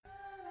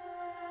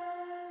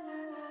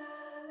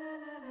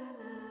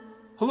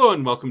Hello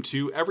and welcome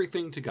to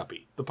Everything to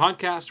Guppy, the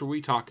podcast where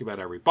we talk about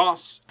every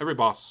boss, in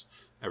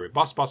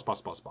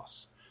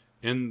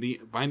the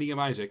Binding of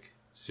Isaac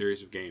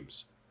series of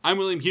games. I'm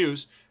William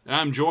Hughes, and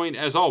I'm joined,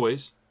 as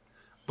always,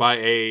 by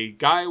a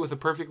guy with a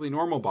perfectly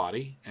normal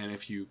body, and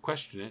if you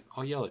question it,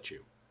 I'll yell at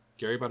you.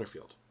 Gary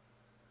Butterfield.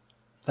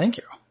 Thank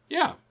you.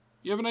 Yeah,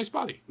 you have a nice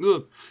body.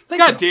 God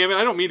you. damn it,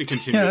 I don't mean to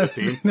continue the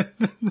theme.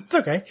 It's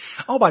okay.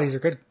 All bodies are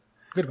good.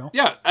 Goodwill.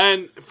 Yeah,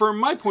 and from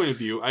my point of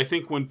view, I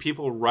think when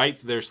people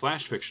write their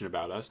slash fiction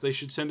about us, they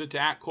should send it to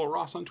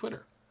 @ColeRoss on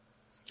Twitter.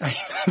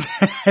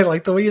 I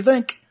like the way you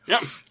think.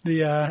 Yep.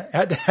 The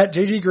at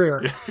JG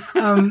Greer.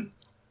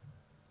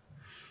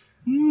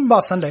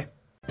 Boss Sunday.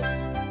 There's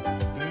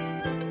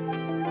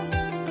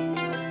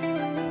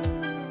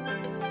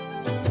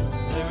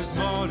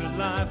more to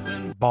life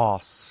than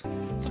Boss.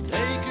 so take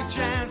a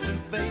chance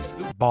and face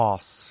the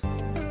Boss.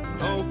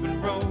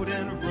 open road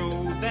and a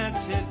road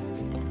that's hit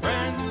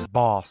brand new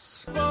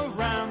Boss.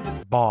 around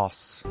the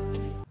Boss.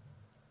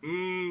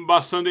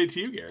 Boss Sunday to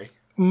you, Gary.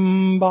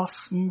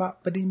 Boss.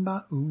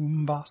 Ba-ba-dee-ba,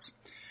 boss.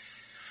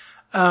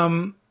 Who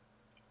are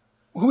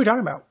we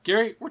talking about?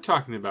 Gary, we're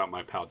talking about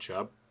my pal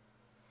Chubb.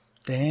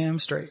 Damn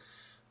straight.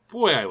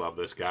 Boy, I love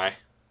this guy.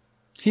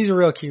 He's a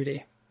real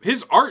cutie.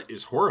 His art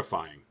is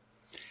horrifying.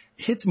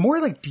 It's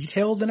more like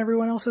detailed than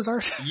everyone else's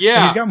art.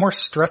 Yeah. He's got more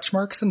stretch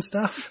marks and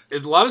stuff. A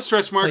lot of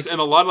stretch marks and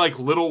a lot of like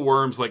little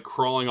worms like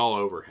crawling all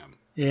over him.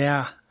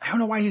 Yeah. I don't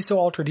know why he's so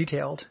ultra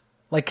detailed.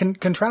 Like,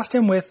 contrast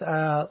him with,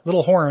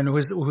 Little Horn,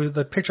 who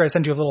the picture I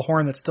sent you of Little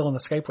Horn that's still in the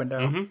Skype window.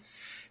 Mm-hmm.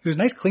 He was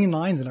nice clean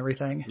lines and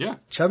everything. Yeah.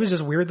 Chubb is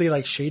just weirdly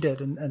like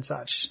shaded and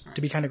such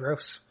to be kind of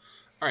gross.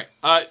 All right.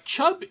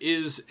 Chubb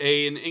is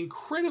an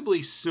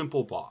incredibly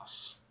simple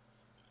boss.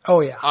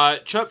 Oh yeah.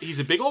 Chubb, he's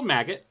a big old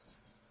maggot.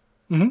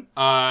 Mm-hmm.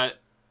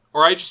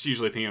 Or I just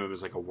usually think of him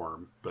as like a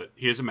worm, but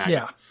he is a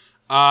maggot.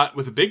 Yeah.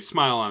 With a big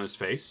smile on his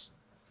face.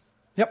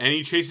 Yep. And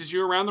he chases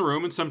you around the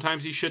room, and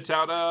sometimes he shits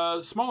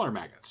out smaller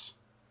maggots.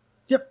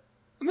 Yep.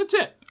 And that's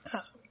it.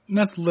 And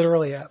that's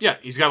literally it. Yeah,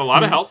 he's got a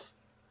lot of health.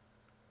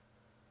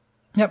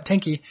 Yep.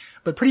 Tanky,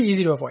 but pretty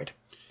easy to avoid.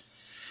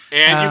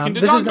 And you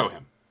can Dodongo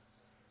him.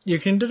 You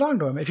can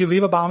Dodongo him. If you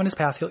leave a bomb in his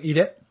path, he'll eat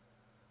it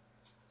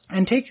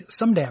and take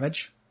some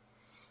damage.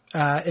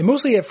 And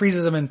mostly it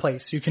freezes him in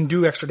place. You can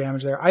do extra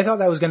damage there. I thought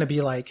that was going to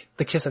be like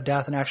the kiss of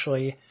death and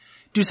actually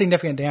do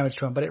significant damage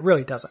to him, but it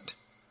really doesn't.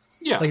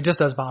 Yeah. Like it just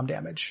does bomb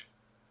damage.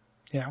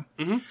 You know?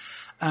 Mm-hmm.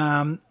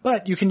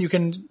 But you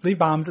can leave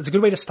bombs. It's a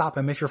good way to stop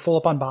him if you're full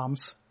up on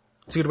bombs.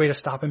 It's a good way to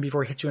stop him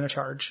before he hits you in a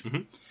charge.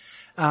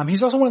 Mm-hmm.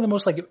 He's also one of the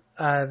most like,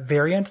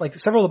 variant, like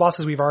several of the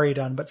bosses we've already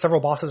done, but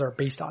several bosses are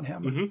based on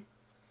him. Mm-hmm.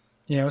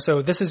 You know,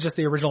 so this is just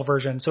the original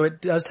version. So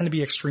it does tend to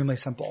be extremely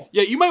simple.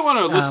 Yeah, you might want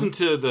to listen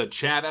to the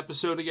Chad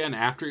episode again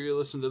after you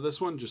listen to this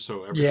one, just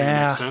so everything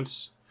makes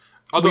sense.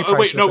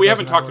 Although, we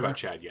haven't talked about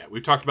Chad yet.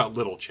 We've talked about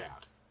Little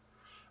Chad.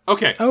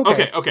 Okay.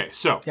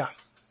 So, yeah.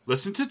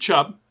 Listen to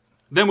Chubb.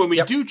 Then when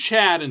we do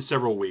Chad in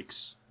several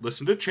weeks,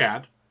 listen to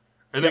Chad.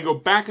 And then go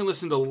back and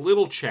listen to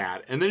Little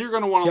Chad. And then you're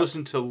going to want to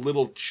listen to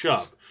Little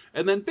Chubb.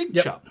 And then Big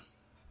Chubb.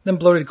 Then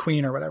Bloated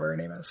Queen or whatever her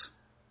name is.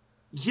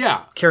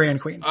 Yeah. Carrion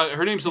Queen.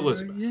 Her name's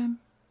Elizabeth.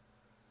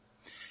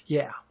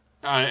 Yeah.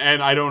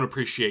 And I don't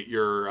appreciate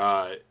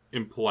your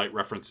impolite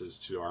references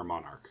to our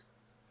monarch.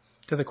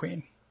 To the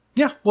Queen.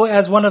 Yeah. Well,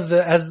 as one of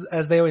the,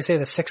 as they always say,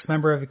 the sixth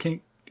member of the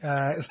king,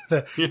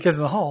 the Kids in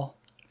the Hall.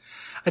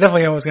 I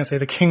definitely was going to say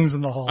the Kings in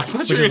the Hall,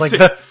 which is like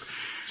I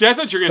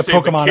thought you were going to say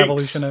Pokemon the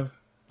evolution of. I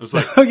was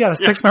like, oh yeah, the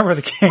sixth member of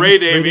the Kings. Ray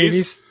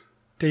Davies.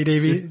 Dave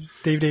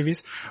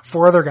Davies.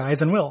 4 other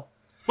guys and Will.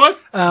 What?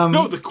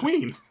 No, the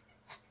Queen.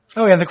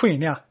 Oh yeah, and the Queen.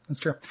 Yeah,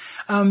 that's true.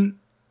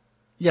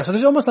 Yeah, so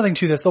there's almost nothing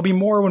to this. There'll be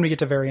more when we get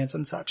to variants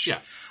and such. Yeah.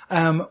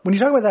 When you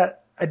talk about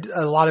that,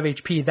 a lot of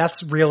HP,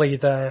 that's really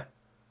the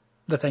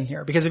thing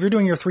here. Because if you're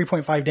doing your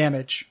 3.5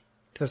 damage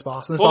to this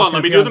boss, and this Hold boss on,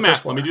 let me do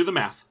the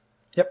math.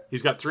 Yep.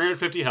 He's got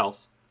 350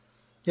 health.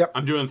 Yep.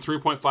 I'm doing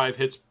 3.5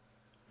 hits,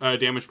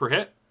 damage per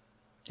hit.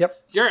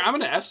 Yep. Gary, I'm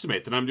going to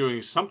estimate that I'm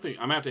doing something, I'm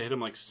going to have to hit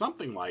him like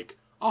something like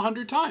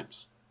 100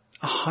 times.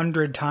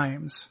 100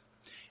 times.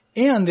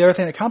 And the other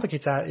thing that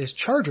complicates that is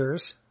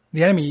chargers,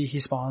 the enemy he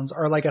spawns,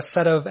 are like a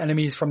set of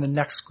enemies from the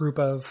next group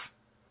of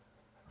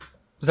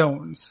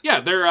zones. Yeah,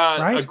 they're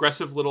right?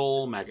 aggressive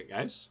little maggot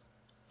guys.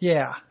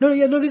 Yeah.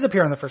 No, these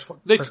appear on the first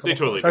They couple totally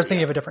floors. do, I was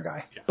thinking of a different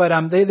guy. Yeah.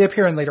 But they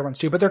appear in later ones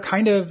too, but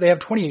they're they have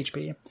 20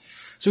 HP.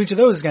 So each of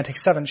those is going to take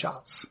 7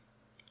 shots.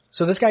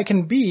 So this guy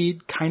can be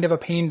kind of a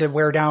pain to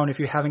wear down if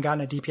you haven't gotten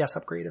a DPS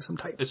upgrade of some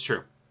type. It's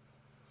true.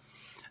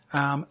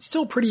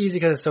 Still pretty easy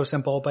because it's so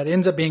simple, but it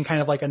ends up being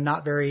kind of like an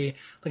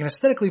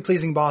aesthetically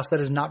pleasing boss that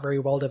is not very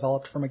well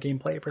developed from a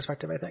gameplay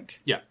perspective, I think.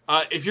 Yeah.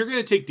 If you're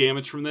going to take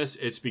damage from this,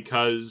 it's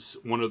because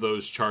one of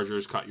those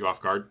chargers caught you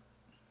off guard.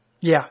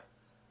 Yeah.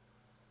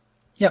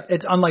 Yep.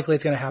 It's unlikely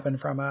it's going to happen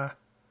from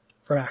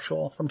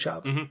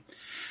Chubb. Mm-hmm.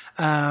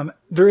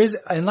 There is,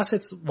 unless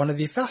it's one of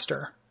the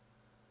faster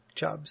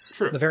Chubbs,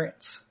 the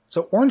variants.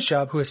 So Orange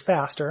Chubb, who is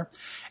faster,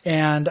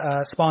 and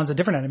spawns a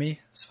different enemy,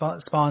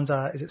 spawns,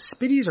 is it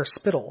Spitties or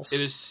Spittles? It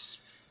is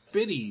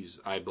Spitties,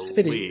 I believe.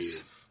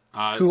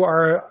 Spitties. Who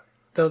are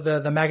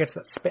the maggots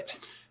that spit.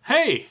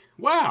 Hey,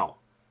 wow.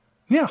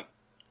 Yeah.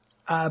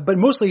 But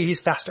mostly he's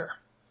faster.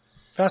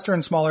 Faster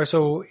and smaller,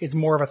 so it's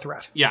more of a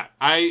threat. Yeah,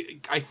 I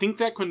think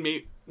that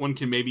one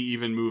can maybe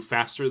even move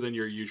faster than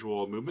your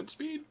usual movement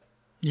speed.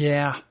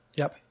 Yeah.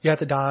 Yep. You have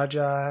to dodge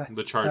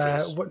The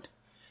charges.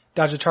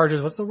 Dodge the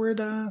charges. What's the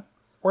word?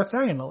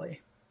 Orthogonally.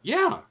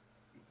 Yeah.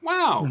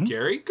 Wow,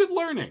 Gary, good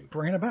learning.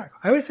 Bringing it back.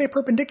 I always say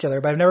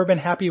perpendicular, but I've never been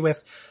happy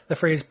with the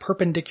phrase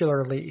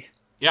perpendicularly.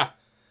 Yeah.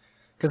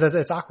 Because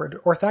it's awkward.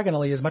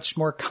 Orthogonally is much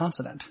more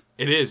consonant.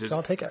 It is. So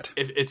I'll take it.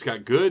 It's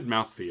got good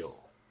mouthfeel.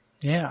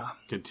 Yeah.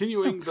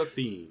 Continuing the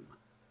theme.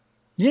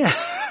 Yeah.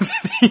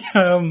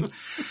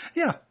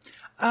 Yeah.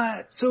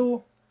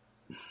 So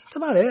that's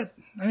about it.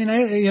 I mean,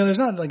 there's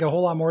not like a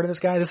whole lot more to this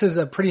guy. This is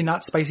a pretty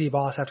not spicy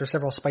boss after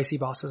several spicy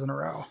bosses in a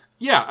row.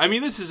 Yeah, I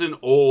mean, this is an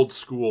old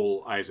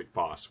school Isaac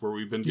boss where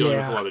we've been dealing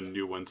with a lot of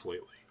new ones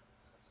lately.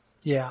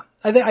 Yeah.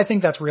 I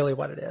think that's really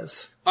what it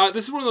is.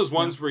 This is one of those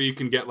ones where you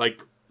can get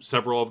like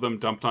several of them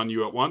dumped on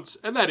you at once,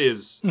 and that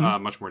is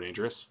much more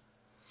dangerous.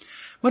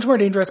 Much more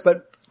dangerous,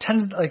 but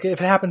like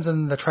if it happens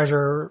in the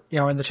treasure,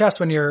 in the chest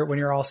when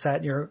you're all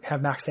set, you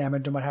have max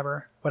damage and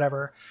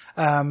whatever,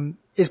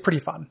 is pretty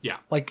fun. Yeah.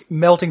 Like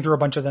melting through a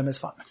bunch of them is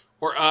fun.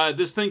 Or,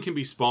 this thing can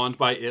be spawned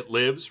by It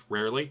Lives,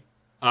 rarely.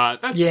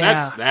 That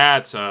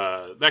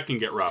can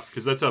get rough,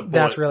 because that's a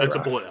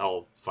bullet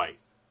hell fight.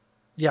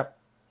 Yep.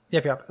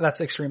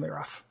 That's extremely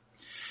rough.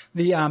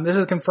 This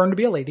is confirmed to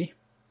be a lady.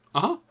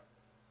 Uh-huh.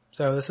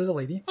 So this is a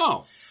lady.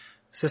 Oh.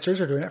 Sisters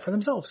are doing it for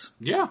themselves.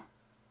 Yeah.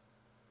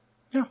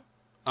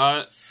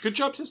 Yeah. Good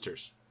job,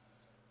 sisters.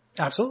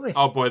 Absolutely.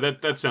 Oh boy,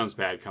 that sounds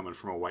bad coming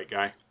from a white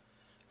guy.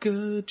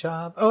 Good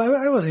job. Oh,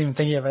 I wasn't even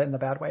thinking of it in the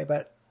bad way,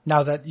 but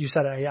now that you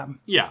said it, I am.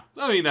 Yeah.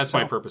 I mean, that's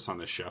my purpose on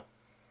this show.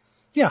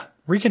 Yeah.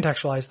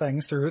 Recontextualize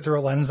things through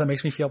a lens that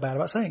makes me feel bad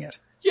about saying it.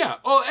 Yeah.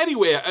 Well,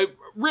 anyway,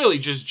 really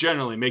just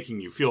generally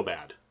making you feel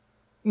bad.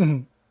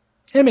 Mm-hmm.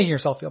 And making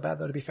yourself feel bad,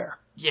 though, to be fair.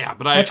 Yeah,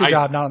 but that's your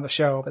job, not on the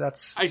show, but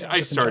that's...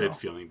 I started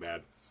feeling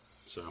bad,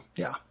 so...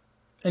 Yeah.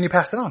 And you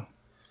passed it on.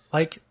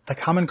 Like the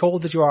common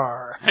cold that you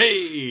are.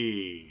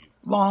 Hey!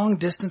 Long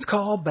distance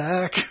call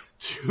back.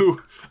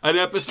 To an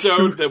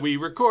episode that we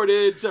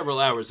recorded several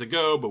hours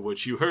ago, but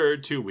which you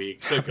heard 2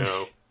 weeks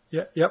ago.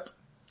 Yep.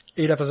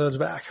 8 episodes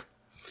back.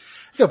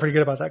 I feel pretty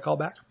good about that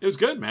callback. It was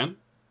good, man.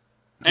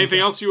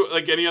 Anything else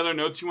any other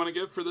notes you want to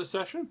give for this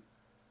session?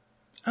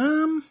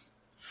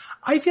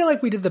 I feel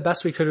like we did the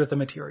best we could with the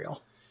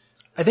material.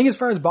 I think as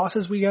far as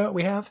bosses we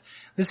have,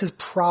 this is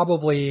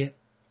probably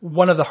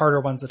one of the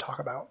harder ones to talk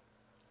about.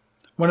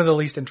 One of the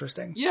least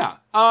interesting. Yeah.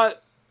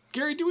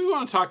 Gary, do we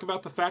want to talk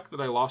about the fact that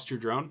I lost your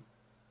drone?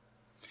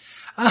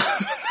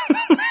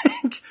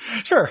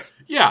 Sure.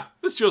 Yeah,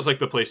 this feels like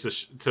the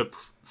place to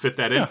fit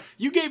that in. Yeah.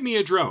 You gave me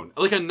a drone,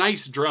 like a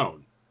nice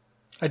drone.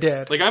 I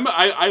did. Like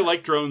I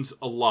like drones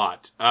a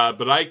lot,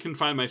 but I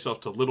confine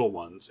myself to little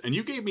ones. And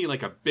you gave me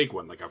like a big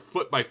one, like a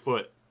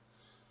 4x4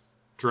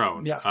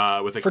 drone. Yes.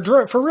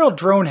 For real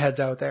drone heads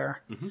out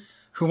there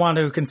who want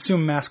to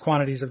consume mass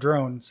quantities of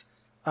drones.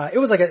 It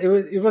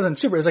wasn't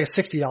super. It was like a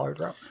 $60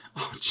 drone.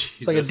 Oh, Jesus.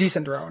 It's like a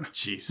decent drone.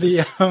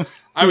 Jesus.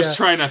 I was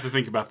trying not to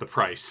think about the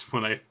price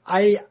when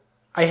I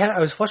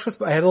was flush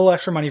with, I had a little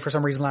extra money for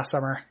some reason last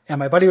summer, and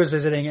my buddy was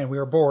visiting and we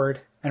were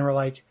bored and we're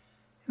like,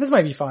 this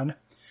might be fun.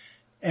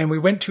 And we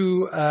went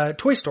to a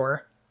toy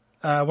store,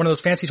 one of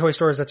those fancy toy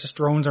stores that's just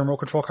drones and remote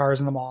control cars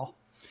in the mall.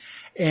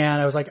 And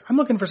I was like, I'm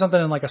looking for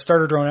something in like a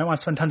starter drone. I don't want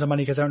to spend tons of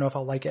money because I don't know if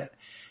I'll like it.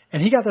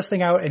 And he got this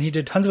thing out and he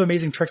did tons of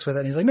amazing tricks with it.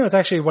 And he's like, no, it's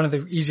actually one of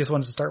the easiest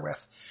ones to start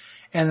with.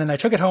 And then I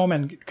took it home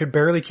and could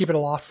barely keep it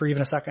aloft for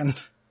even a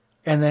second,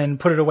 and then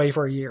put it away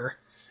for a year.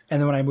 And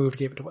then when I moved,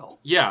 gave it to Will.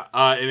 Yeah,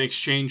 in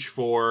exchange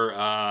for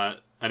an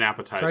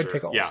appetizer. Fried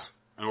pickles. Yeah,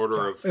 an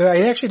order of...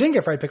 I actually didn't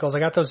get fried pickles. I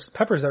got those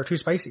peppers that were too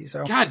spicy.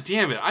 So God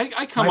damn it.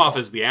 I come off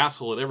as the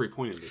asshole at every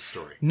point in this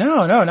story.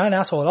 No, not an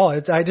asshole at all.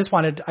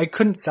 I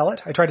couldn't sell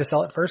it. I tried to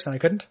sell it first and I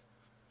couldn't.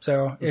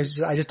 So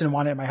I just didn't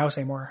want it in my house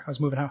anymore. I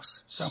was moving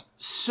house.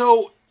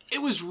 So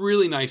it was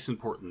really nice and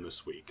important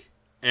this week.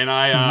 And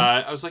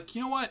I was like,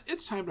 you know what?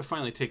 It's time to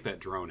finally take that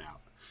drone out.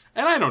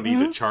 And I don't need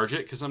to charge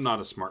it because I'm not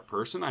a smart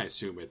person. I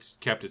assume it's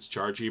kept its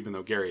charge, even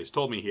though Gary has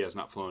told me he has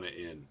not flown it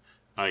in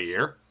a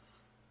year.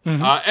 And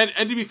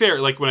to be fair,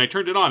 like when I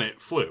turned it on,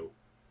 it flew.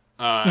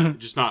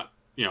 Just not,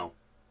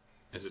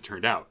 as it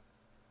turned out,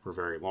 for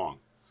very long.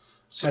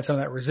 So, had some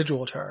of that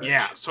residual charge.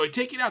 Yeah. So I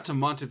take it out to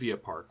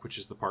Montevilla Park, which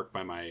is the park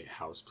by my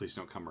house. Please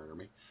don't come murder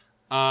me.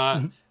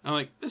 And I'm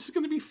like, this is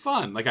going to be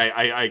fun. Like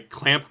I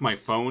clamp my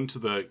phone to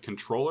the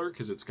controller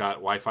because it's got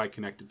Wi-Fi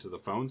connected to the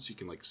phone, so you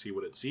can like see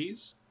what it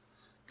sees.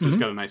 Because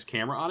it's got a nice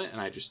camera on it,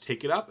 and I just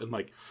take it up, and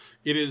like,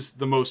 it is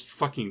the most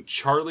fucking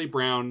Charlie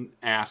Brown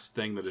ass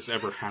thing that has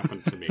ever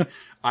happened to me.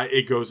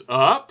 It goes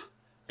up,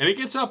 and it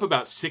gets up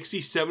about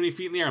 60, 70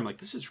 feet in the air. I'm like,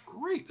 this is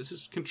great. This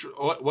is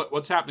control.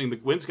 What's happening? The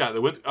wind's.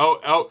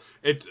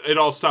 It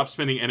all stops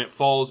spinning, and it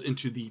falls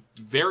into the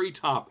very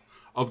top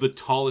of the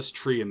tallest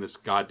tree in this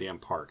goddamn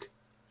park.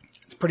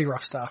 It's pretty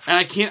rough stuff. And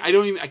I can't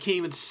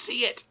even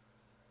see it.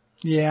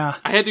 Yeah.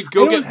 I had to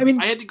go I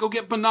I had to go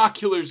get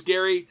binoculars,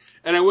 Gary,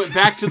 and I went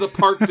back to the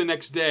park the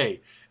next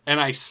day, and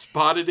I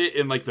spotted it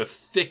in like the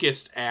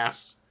thickest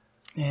ass.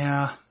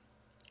 Yeah.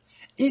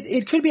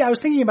 It could be. I was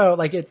thinking about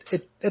like it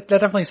that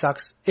definitely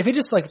sucks. If it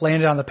just like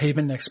landed on the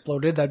pavement and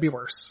exploded, that'd be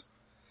worse.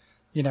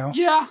 You know?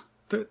 Yeah.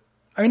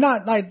 I mean,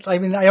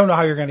 I don't know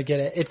how you're going to get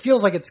it. It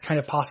feels like it's kind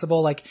of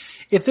possible. Like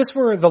if this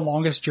were the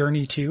longest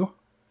journey too,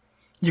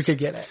 you could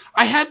get it.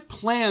 I had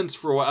plans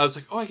for a while. I was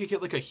like, oh, I could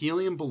get like a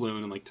helium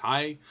balloon and like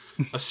tie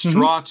a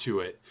straw to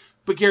it.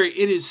 But Gary,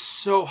 it is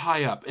so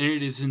high up and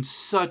it is in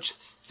such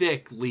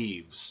thick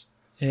leaves.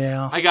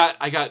 Yeah. I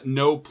got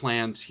no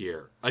plans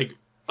here. Like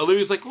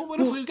Olivia's like, well, what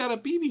if we got a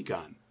BB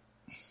gun?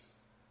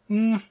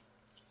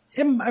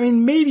 I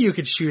mean, maybe you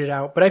could shoot it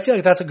out, but I feel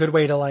like that's a good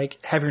way to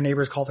like have your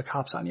neighbors call the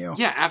cops on you.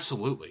 Yeah,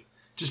 absolutely.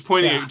 Just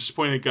pointing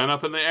Yeah. a gun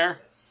up in the air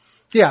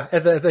Yeah.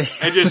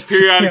 and just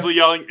periodically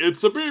yelling,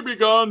 "It's a BB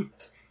gun!"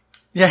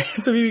 Yeah,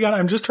 it's a BB gun.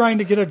 I'm just trying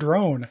to get a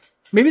drone.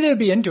 Maybe they'd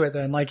be into it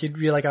then. Like you'd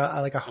be like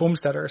a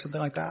homesteader or something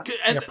like that.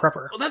 Like a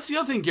prepper. Well, that's the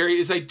other thing, Gary,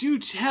 is I do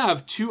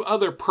have 2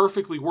 other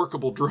perfectly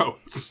workable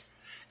drones.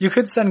 You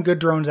could send good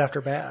drones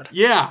after bad.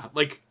 Yeah,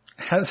 like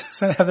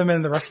Have them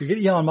in the rescue.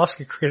 Get Elon Musk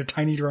to create a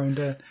tiny drone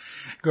to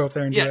go up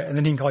there and do it, and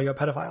then he can call you a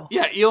pedophile.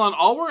 yeah, Elon.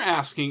 All we're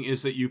asking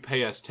is that you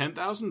pay us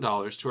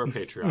 $10,000 to our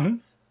Patreon.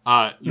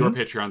 Your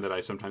Patreon that I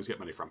sometimes get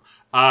money from,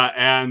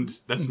 and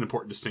that's an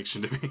important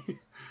distinction to me.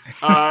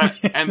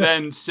 And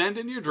then send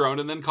in your drone,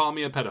 and then call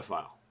me a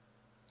pedophile.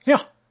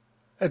 Yeah.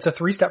 It's a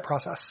 3-step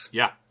process.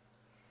 Yeah,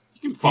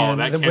 you can follow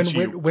And that, then can't you?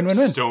 win-win-win.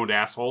 Stoned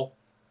asshole.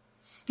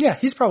 Yeah,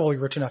 he's probably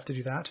rich enough to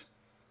do that.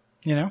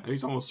 You know?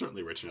 He's almost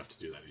certainly rich enough to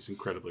do that. He's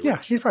incredibly Yeah,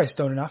 rich. he's probably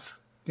stoned enough.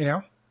 You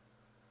know?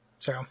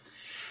 So,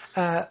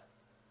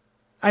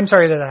 I'm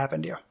sorry that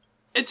happened to you.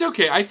 It's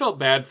okay. I felt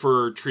bad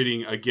for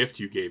treating a gift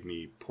you gave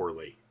me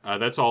poorly.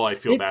 That's all I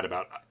feel bad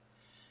about.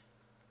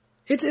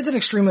 It's an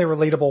extremely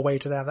relatable way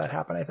to have that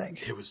happen, I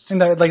think. It was,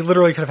 And that like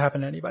literally could have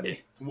happened to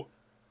anybody.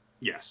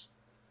 yes.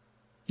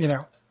 You know?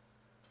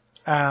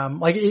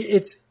 Like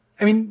it's,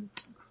 I mean,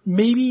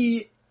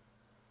 maybe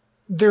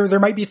there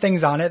might be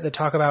things on it that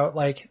talk about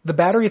like the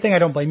battery thing. I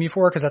don't blame you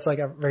for because that's like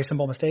a very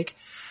simple mistake.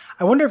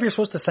 I wonder if you're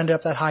supposed to send it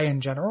up that high in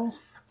general.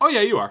 Oh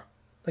yeah, you are.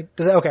 Like,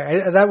 does that,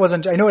 okay, that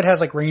wasn't, I know it has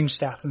like range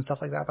stats and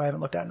stuff like that, but I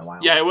haven't looked at it in a while.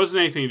 Yeah, it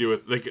wasn't anything to do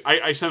with, like,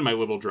 I send my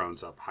little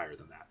drones up higher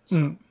than that.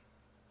 So.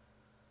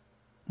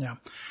 Yeah.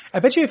 I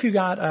bet you if you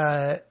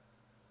got,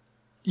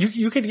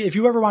 you could, if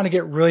you ever want to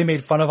get really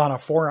made fun of on a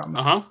forum,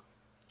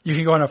 you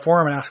can go on a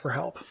forum and ask for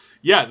help.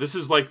 Yeah, this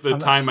is like the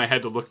time I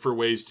had to look for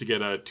ways to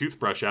get a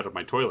toothbrush out of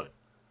my toilet.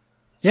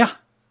 Yeah.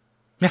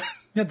 Yeah.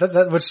 Yeah.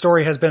 That which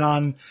story has been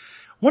on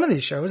one of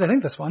these shows. I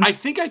think this one. I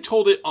think I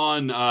told it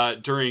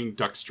on, during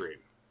Duckstream.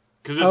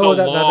 Because it's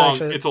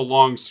it's a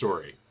long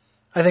story.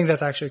 I think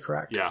that's actually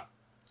correct. Yeah.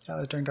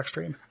 During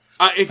Duckstream.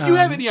 If you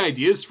have any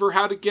ideas for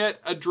how to get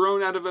a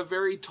drone out of a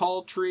very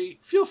tall tree,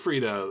 feel free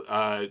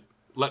to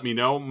let me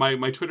know.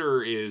 My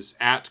Twitter is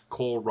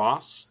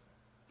 @ColeRoss.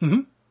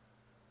 Mm-hmm.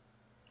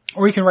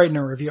 Or you can write in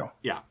a review.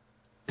 Yeah.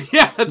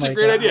 Yeah, that's a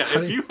great idea.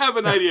 how If you have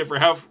an idea for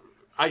how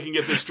I can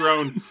get this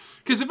drone,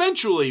 because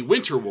eventually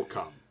winter will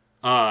come.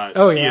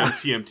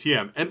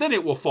 TM, and then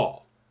it will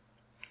fall.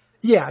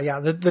 Yeah.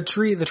 The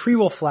tree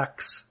will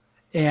flex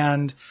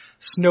and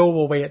snow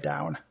will weigh it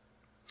down,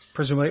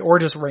 presumably, or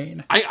just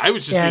rain. I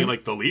was just thinking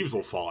like the leaves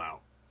will fall out.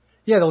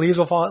 Yeah, the leaves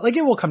will fall. Like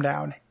it will come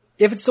down.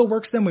 If it still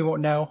works, then we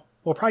won't know.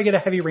 We'll probably get a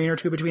heavy rain or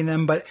two between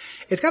them, but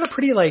it's got a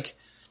pretty like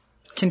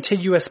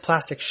contiguous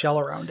plastic shell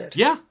around it.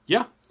 Yeah.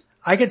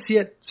 I could see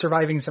it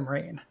surviving some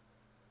rain.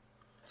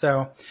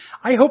 So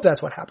I hope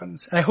that's what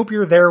happens. And I hope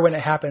you're there when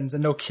it happens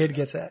and no kid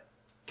gets it.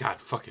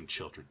 God, fucking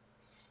children.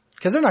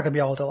 Because they're not going to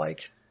be able to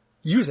like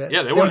use it.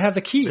 Yeah, they won't have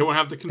the key. They won't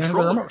have the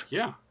controller. The remote.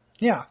 Yeah.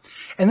 Yeah.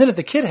 And then if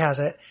the kid has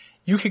it,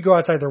 you could go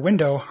outside their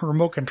window,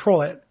 remote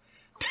control it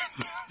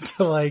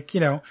to like,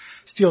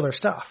 steal their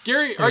stuff.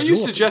 Gary, are you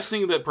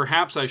suggesting that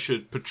perhaps I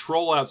should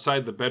patrol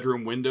outside the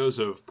bedroom windows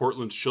of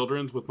Portland's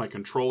children with my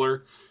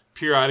controller,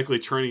 periodically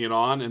turning it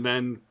on, and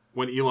then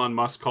when Elon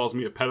Musk calls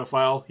me a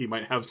pedophile, he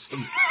might have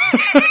some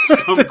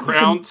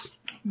grounds?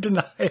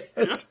 Deny it.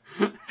 Yeah.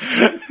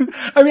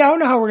 I mean, I don't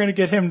know how we're going to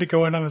get him to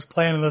go in on this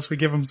plan unless we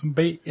give him some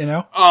bait,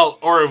 Oh,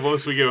 or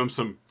unless we give him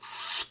some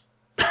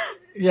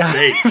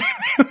bait.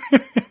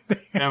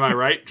 Am I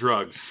right?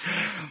 Drugs.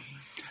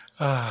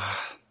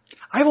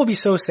 I will be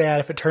so sad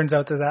if it turns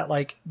out that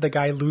like the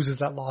guy loses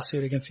that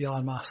lawsuit against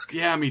Elon Musk.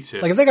 Yeah, me too.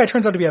 Like if that guy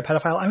turns out to be a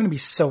pedophile, I'm going to be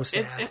so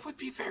sad. It would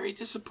be very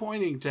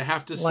disappointing to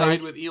have to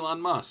side with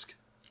Elon Musk.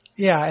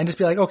 Yeah, and just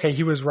be like, okay,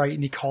 he was right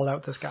and he called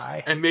out this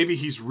guy. And maybe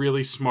he's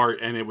really smart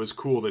and it was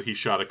cool that he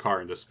shot a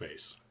car into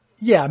space.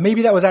 Yeah,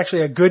 maybe that was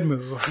actually a good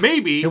move.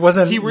 Maybe it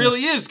wasn't, he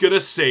really is going to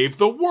save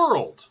the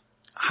world.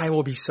 I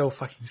will be so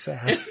fucking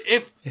sad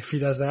if he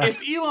does that.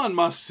 If Elon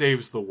Musk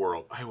saves the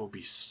world, I will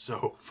be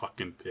so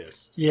fucking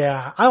pissed.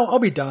 Yeah, I'll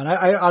be done.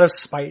 I out of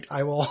spite,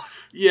 I will.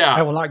 Yeah,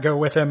 I will not go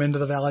with him into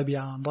the valley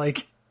beyond.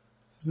 Like,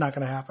 it's not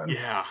going to happen.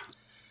 Yeah,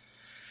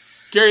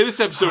 Gary, this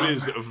episode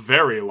is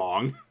very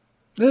long.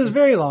 This is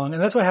very long,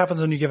 and that's what happens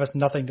when you give us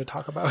nothing to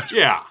talk about.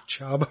 Yeah.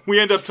 Chubb. We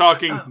end up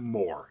talking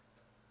more.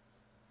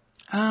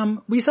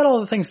 We said all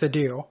the things to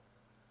do,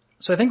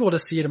 so I think we'll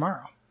just see you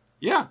tomorrow.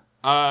 Yeah.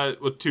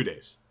 Well, 2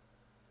 days.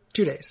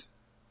 2 days.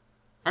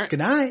 All right. Good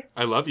night.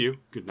 I love you.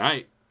 Good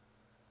night.